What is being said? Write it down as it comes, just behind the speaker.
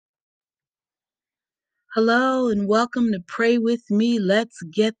Hello and welcome to Pray With Me. Let's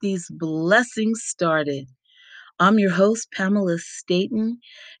get these blessings started. I'm your host, Pamela Staten,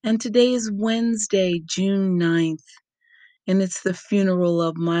 and today is Wednesday, June 9th, and it's the funeral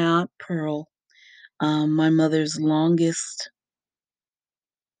of my Aunt Pearl, my mother's longest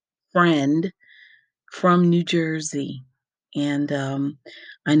friend from New Jersey. And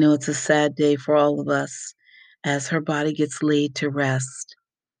I know it's a sad day for all of us as her body gets laid to rest.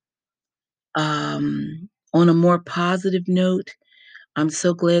 On a more positive note, I'm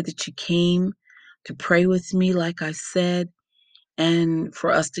so glad that you came to pray with me, like I said, and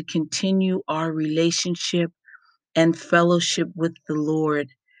for us to continue our relationship and fellowship with the Lord.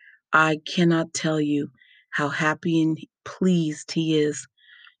 I cannot tell you how happy and pleased He is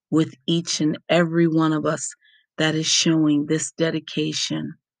with each and every one of us that is showing this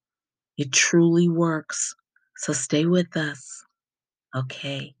dedication. It truly works. So stay with us.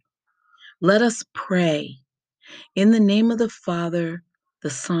 Okay. Let us pray. In the name of the Father,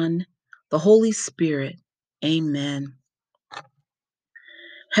 the Son, the Holy Spirit. Amen.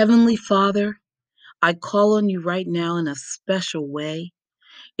 Heavenly Father, I call on you right now in a special way.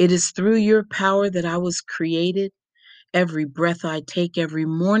 It is through your power that I was created. Every breath I take, every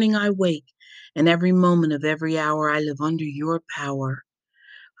morning I wake, and every moment of every hour I live under your power.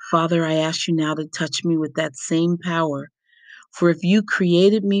 Father, I ask you now to touch me with that same power. For if you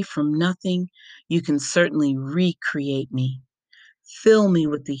created me from nothing, you can certainly recreate me. Fill me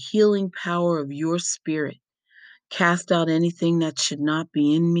with the healing power of your Spirit. Cast out anything that should not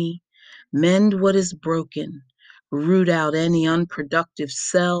be in me. Mend what is broken. Root out any unproductive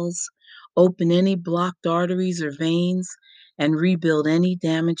cells. Open any blocked arteries or veins and rebuild any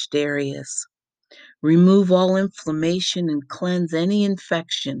damaged areas. Remove all inflammation and cleanse any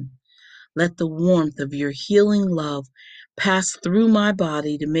infection. Let the warmth of your healing love pass through my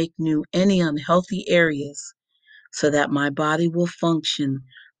body to make new any unhealthy areas so that my body will function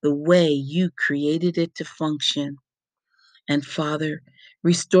the way you created it to function. And Father,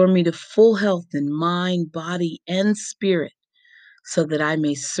 restore me to full health in mind, body, and spirit so that I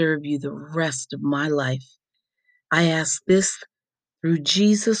may serve you the rest of my life. I ask this through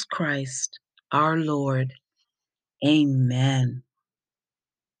Jesus Christ, our Lord. Amen.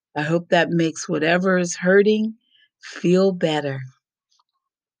 I hope that makes whatever is hurting feel better.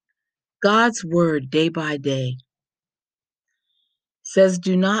 God's word day by day says,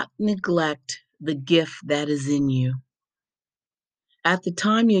 do not neglect the gift that is in you. At the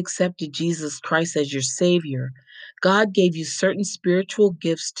time you accepted Jesus Christ as your Savior, God gave you certain spiritual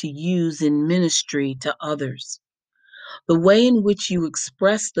gifts to use in ministry to others. The way in which you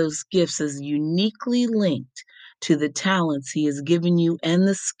express those gifts is uniquely linked to the talents He has given you and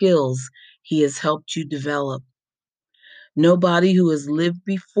the skills He has helped you develop. Nobody who has lived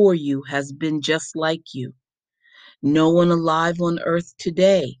before you has been just like you. No one alive on earth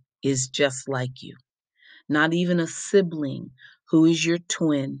today is just like you. Not even a sibling who is your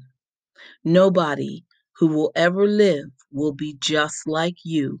twin. Nobody who will ever live will be just like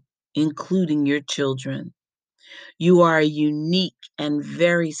you, including your children. You are a unique and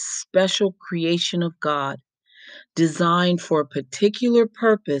very special creation of God, designed for a particular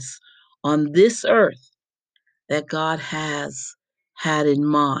purpose on this earth that God has had in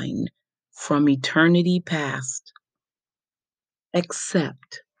mind from eternity past.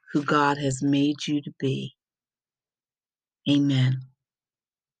 Accept who God has made you to be. Amen.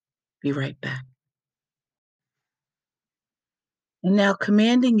 Be right back. And now,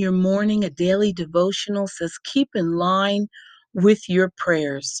 commanding your morning, a daily devotional says, keep in line with your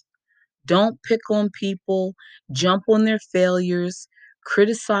prayers. Don't pick on people, jump on their failures,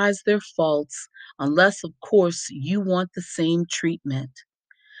 criticize their faults, unless, of course, you want the same treatment.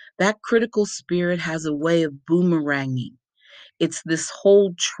 That critical spirit has a way of boomeranging. It's this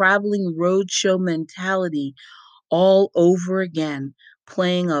whole traveling roadshow mentality all over again,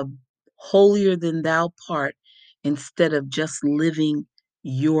 playing a holier than thou part instead of just living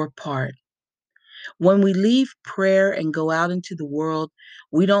your part. When we leave prayer and go out into the world,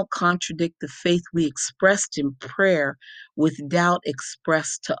 we don't contradict the faith we expressed in prayer with doubt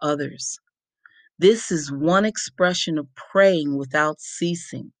expressed to others. This is one expression of praying without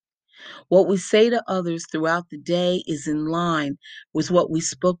ceasing. What we say to others throughout the day is in line with what we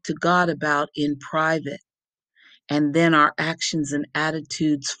spoke to God about in private, and then our actions and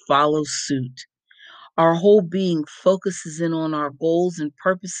attitudes follow suit. Our whole being focuses in on our goals and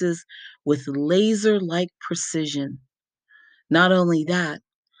purposes with laser-like precision. Not only that,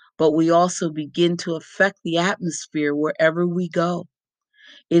 but we also begin to affect the atmosphere wherever we go.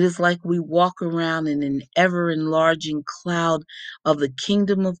 It is like we walk around in an ever-enlarging cloud of the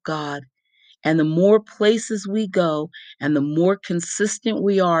kingdom of God, And the more places we go, and the more consistent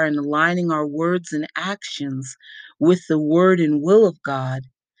we are in aligning our words and actions with the word and will of God,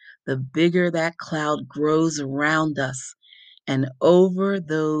 the bigger that cloud grows around us and over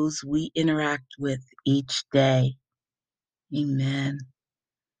those we interact with each day. Amen.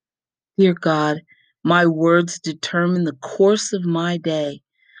 Dear God, my words determine the course of my day.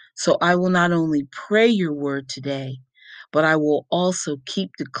 So I will not only pray your word today, but I will also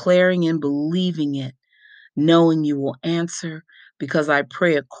keep declaring and believing it, knowing you will answer because I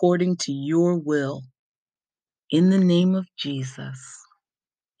pray according to your will. In the name of Jesus,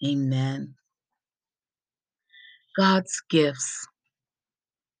 amen. God's gifts.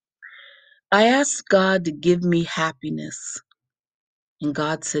 I asked God to give me happiness, and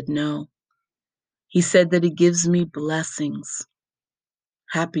God said no. He said that he gives me blessings.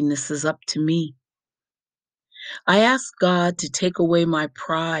 Happiness is up to me. I asked God to take away my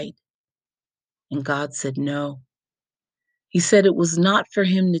pride, and God said no. He said it was not for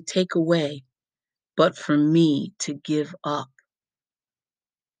him to take away, but for me to give up.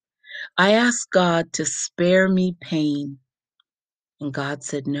 I asked God to spare me pain, and God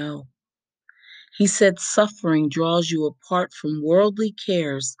said no. He said suffering draws you apart from worldly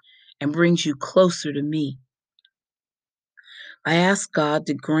cares and brings you closer to me. I asked God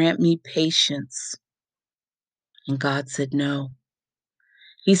to grant me patience, and God said no.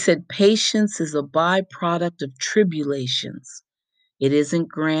 He said patience is a byproduct of tribulations. It isn't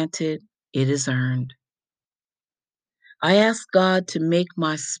granted, it is earned. I asked God to make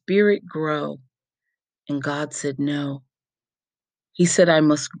my spirit grow, and God said no. He said I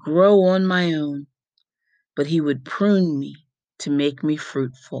must grow on my own, but he would prune me to make me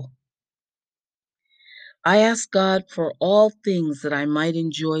fruitful. I asked God for all things that I might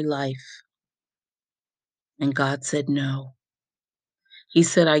enjoy life, and God said no. He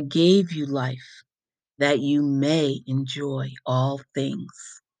said, I gave you life that you may enjoy all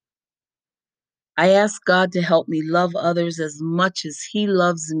things. I asked God to help me love others as much as he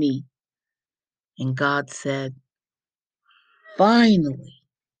loves me, and God said, finally,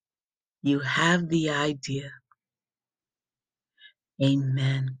 you have the idea.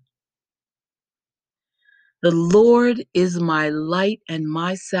 Amen. The Lord is my light and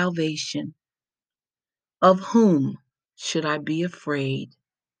my salvation. Of whom should I be afraid?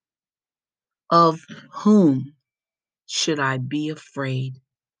 Of whom should I be afraid?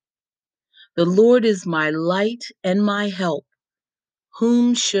 The Lord is my light and my help.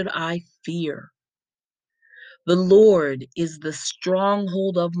 Whom should I fear? The Lord is the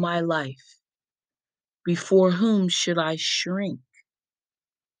stronghold of my life. Before whom should I shrink?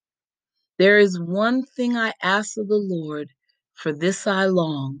 There is one thing I ask of the Lord, for this I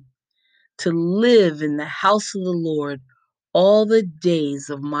long, to live in the house of the Lord all the days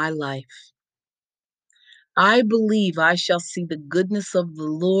of my life. I believe I shall see the goodness of the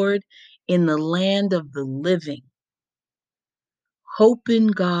Lord in the land of the living. Hope in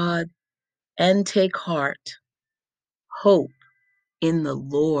God and take heart. Hope in the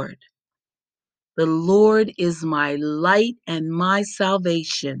Lord. The Lord is my light and my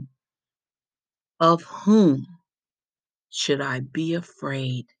salvation. Of whom should I be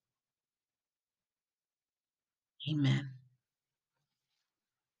afraid? Amen.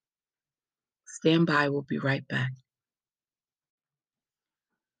 Stand by, we'll be right back.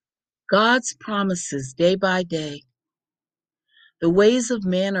 God's promises day by day. The ways of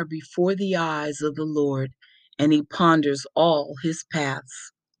man are before the eyes of the Lord, and he ponders all his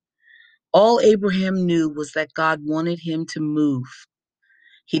paths. All Abraham knew was that God wanted him to move.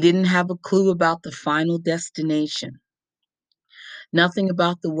 He didn't have a clue about the final destination. Nothing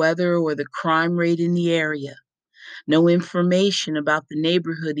about the weather or the crime rate in the area. No information about the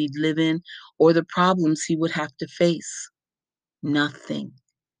neighborhood he'd live in or the problems he would have to face. Nothing.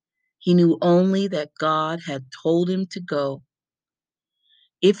 He knew only that God had told him to go.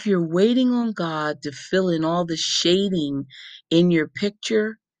 If you're waiting on God to fill in all the shading in your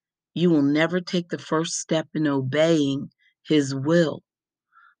picture, you will never take the first step in obeying his will.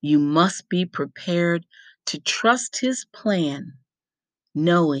 You must be prepared to trust his plan,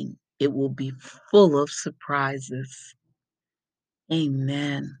 knowing it will be full of surprises.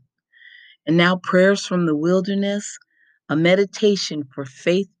 Amen. And now, prayers from the wilderness, a meditation for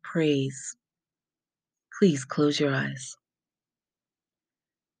faith praise. Please close your eyes.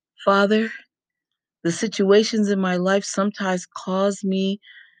 Father, the situations in my life sometimes cause me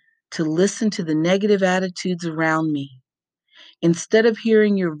to listen to the negative attitudes around me. Instead of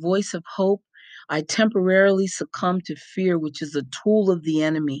hearing your voice of hope, I temporarily succumb to fear, which is a tool of the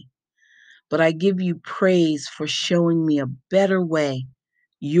enemy. But I give you praise for showing me a better way,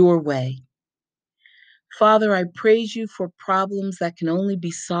 your way. Father, I praise you for problems that can only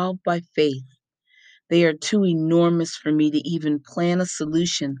be solved by faith. They are too enormous for me to even plan a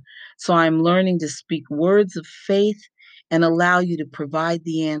solution, so I'm learning to speak words of faith and allow you to provide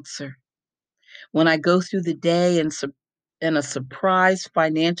the answer. When I go through the day and a surprise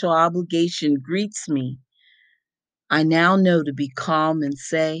financial obligation greets me, I now know to be calm and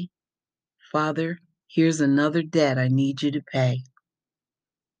say, Father, here's another debt I need you to pay.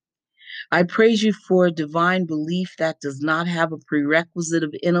 I praise you for a divine belief that does not have a prerequisite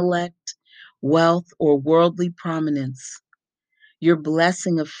of intellect, wealth, or worldly prominence. Your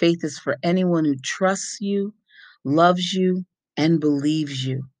blessing of faith is for anyone who trusts you, loves you, and believes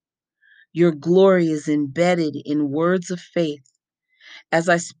you. Your glory is embedded in words of faith. As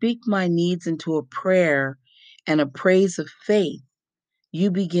I speak my needs into a prayer and a praise of faith, you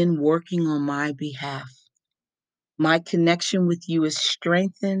begin working on my behalf. My connection with you is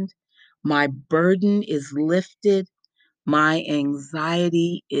strengthened. My burden is lifted. My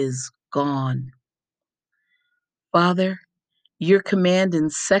anxiety is gone. Father, your command in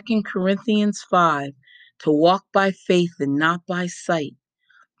 2 Corinthians 5 to walk by faith and not by sight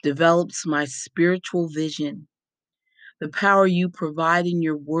develops my spiritual vision. The power you provide in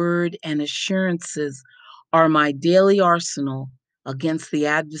your word and assurances are my daily arsenal against the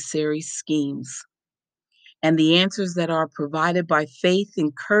adversary's schemes. And the answers that are provided by faith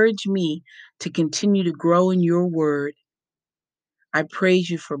encourage me to continue to grow in your word. I praise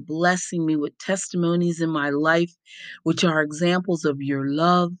you for blessing me with testimonies in my life, which are examples of your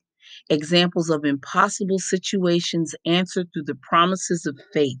love, examples of impossible situations answered through the promises of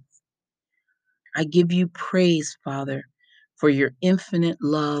faith. I give you praise, Father, for your infinite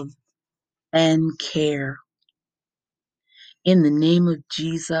love and care. In the name of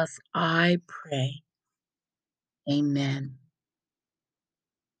Jesus, I pray. Amen.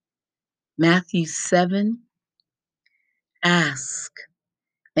 Matthew 7, ask,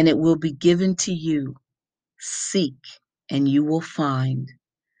 and it will be given to you. Seek, and you will find.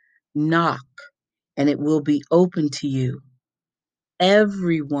 Knock, and it will be open to you.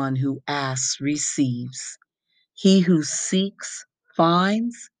 Everyone who asks receives. He who seeks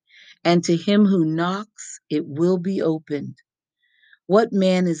finds, and to him who knocks it will be opened. What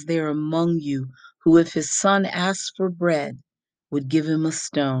man is there among you who, if his son asks for bread, would give him a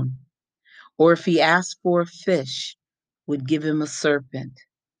stone? Or if he asks for a fish, would give him a serpent?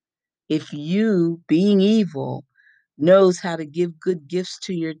 If you, being evil, knows how to give good gifts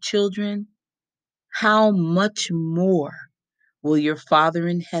to your children, how much more will your Father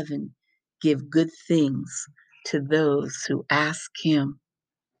in heaven give good things to those who ask him?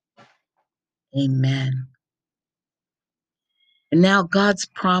 Amen. And now God's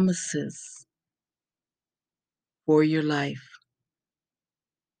promises for your life.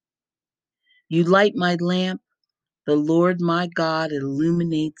 You light my lamp, the Lord my God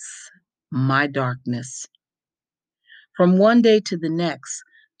illuminates my darkness. From one day to the next,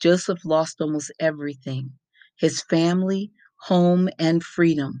 Joseph lost almost everything: his family, home, and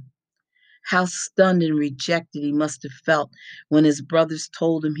freedom. How stunned and rejected he must have felt when his brothers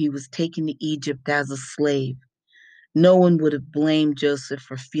told him he was taken to Egypt as a slave. No one would have blamed Joseph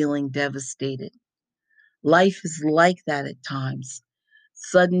for feeling devastated. Life is like that at times.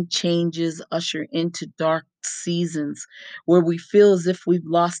 Sudden changes usher into dark seasons where we feel as if we've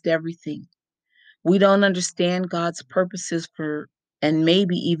lost everything. We don't understand God's purposes for, and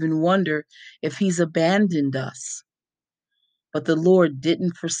maybe even wonder if he's abandoned us. But the Lord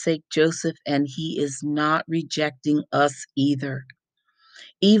didn't forsake Joseph, and he is not rejecting us either.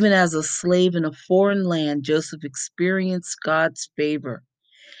 Even as a slave in a foreign land, Joseph experienced God's favor.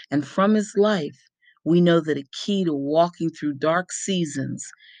 And from his life, we know that a key to walking through dark seasons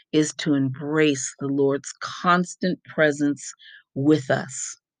is to embrace the Lord's constant presence with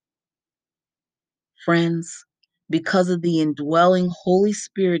us. Friends, because of the indwelling Holy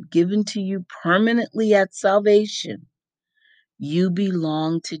Spirit given to you permanently at salvation, you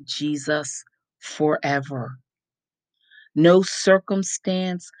belong to Jesus forever. No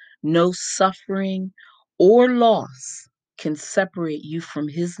circumstance, no suffering, or loss can separate you from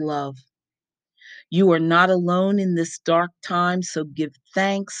his love. You are not alone in this dark time, so give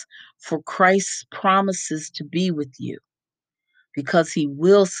thanks for Christ's promises to be with you, because he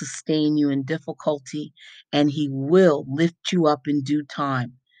will sustain you in difficulty and he will lift you up in due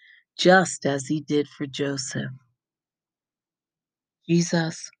time, just as he did for Joseph.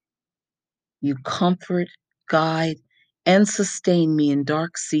 Jesus, you comfort, guide, and sustain me in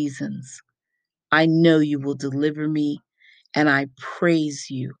dark seasons. I know you will deliver me, and I praise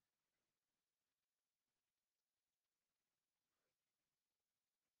you.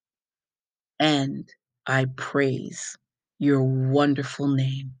 End. I praise your wonderful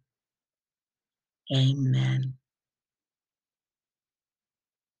name. Amen.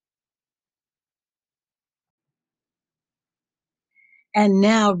 And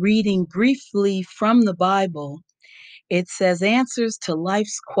now, reading briefly from the Bible, it says answers to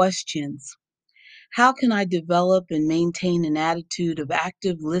life's questions. How can I develop and maintain an attitude of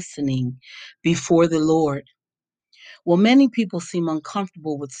active listening before the Lord? Well, many people seem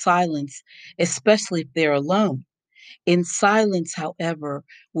uncomfortable with silence, especially if they're alone. In silence, however,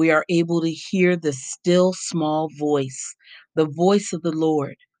 we are able to hear the still small voice, the voice of the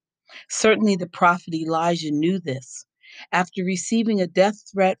Lord. Certainly, the prophet Elijah knew this. After receiving a death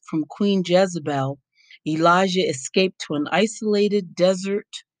threat from Queen Jezebel, Elijah escaped to an isolated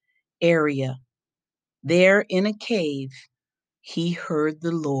desert area. There, in a cave, he heard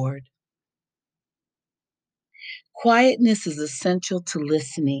the Lord. Quietness is essential to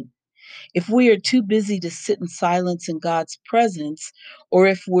listening. If we are too busy to sit in silence in God's presence, or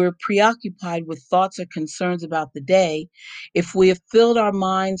if we're preoccupied with thoughts or concerns about the day, if we have filled our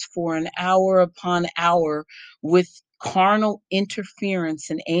minds for an hour upon hour with carnal interference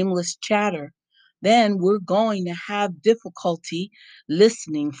and aimless chatter, then we're going to have difficulty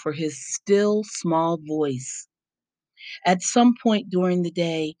listening for his still small voice. At some point during the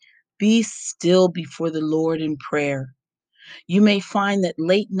day, be still before the Lord in prayer. You may find that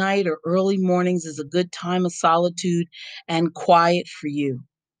late night or early mornings is a good time of solitude and quiet for you.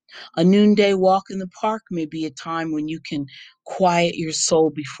 A noonday walk in the park may be a time when you can quiet your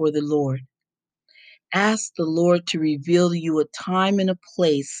soul before the Lord. Ask the Lord to reveal to you a time and a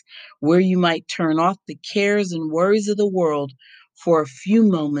place where you might turn off the cares and worries of the world for a few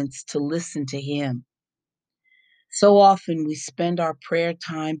moments to listen to Him. So often we spend our prayer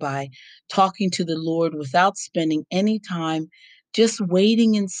time by talking to the Lord without spending any time just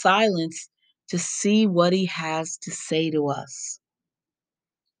waiting in silence to see what He has to say to us.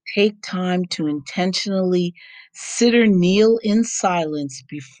 Take time to intentionally sit or kneel in silence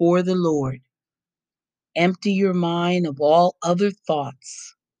before the Lord. Empty your mind of all other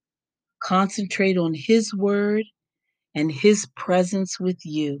thoughts. Concentrate on His word and His presence with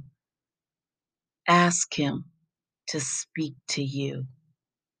you. Ask Him to speak to you.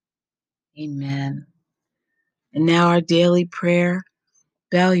 Amen. And now our daily prayer.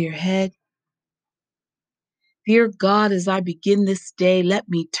 Bow your head. Dear God, as I begin this day, let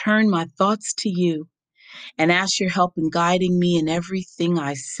me turn my thoughts to you and ask your help in guiding me in everything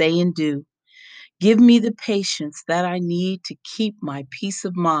I say and do. Give me the patience that I need to keep my peace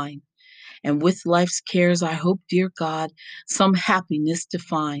of mind. And with life's cares, I hope, dear God, some happiness to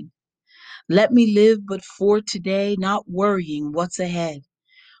find. Let me live but for today, not worrying what's ahead.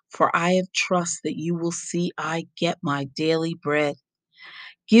 For I have trust that you will see I get my daily bread.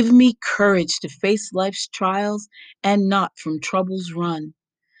 Give me courage to face life's trials and not from troubles run.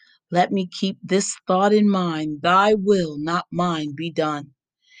 Let me keep this thought in mind, thy will, not mine, be done.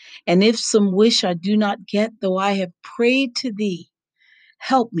 And if some wish I do not get, though I have prayed to thee,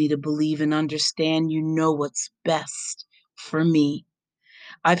 help me to believe and understand you know what's best for me.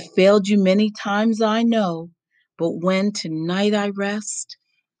 I've failed you many times, I know, but when tonight I rest,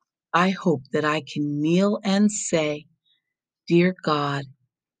 I hope that I can kneel and say, Dear God,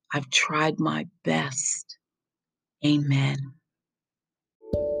 I've tried my best. Amen.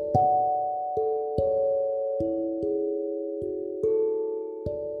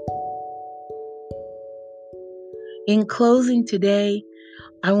 In closing today,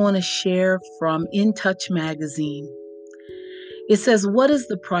 I want to share from In Touch magazine. It says, what is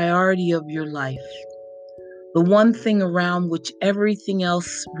the priority of your life? The one thing around which everything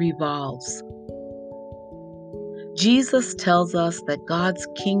else revolves. Jesus tells us that God's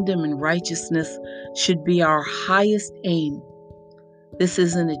kingdom and righteousness should be our highest aim. This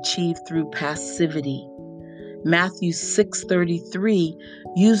isn't achieved through passivity. Matthew 6:33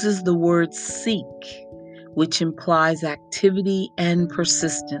 uses the word seek, which implies activity and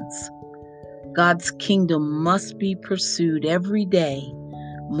persistence. God's kingdom must be pursued every day,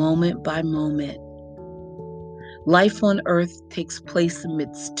 moment by moment. Life on earth takes place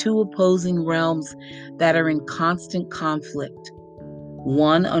amidst two opposing realms that are in constant conflict,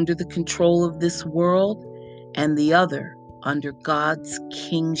 one under the control of this world and the other under God's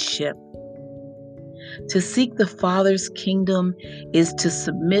kingship. To seek the Father's kingdom is to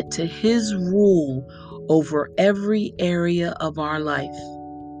submit to His rule over every area of our life.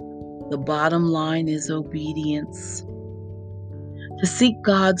 The bottom line is obedience. To seek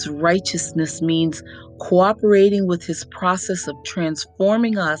God's righteousness means cooperating with His process of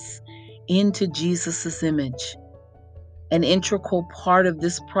transforming us into Jesus' image. An integral part of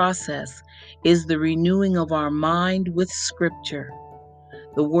this process is the renewing of our mind with Scripture.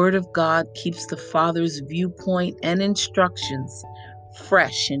 The Word of God keeps the Father's viewpoint and instructions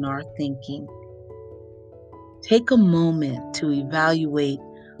fresh in our thinking. Take a moment to evaluate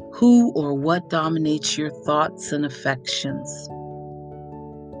who or what dominates your thoughts and affections.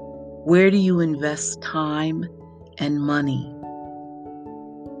 Where do you invest time and money?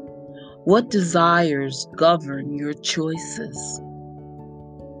 What desires govern your choices?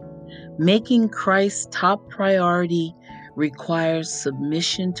 Making Christ top priority requires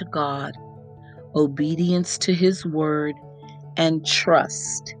submission to God, obedience to His word, and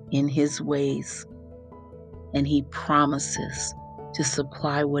trust in His ways. And He promises to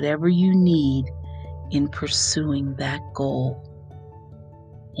supply whatever you need in pursuing that goal.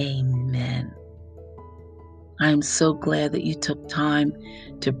 Amen. I'm so glad that you took time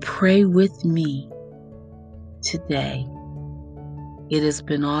to pray with me today. It has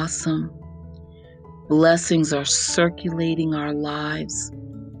been awesome. Blessings are circulating our lives.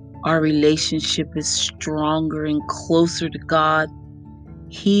 Our relationship is stronger and closer to God.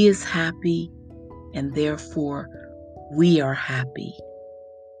 He is happy, and therefore we are happy.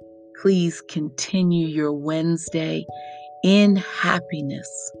 Please continue your Wednesday in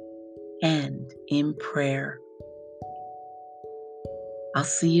happiness and in prayer. I'll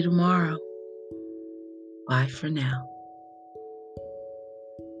see you tomorrow. Bye for now.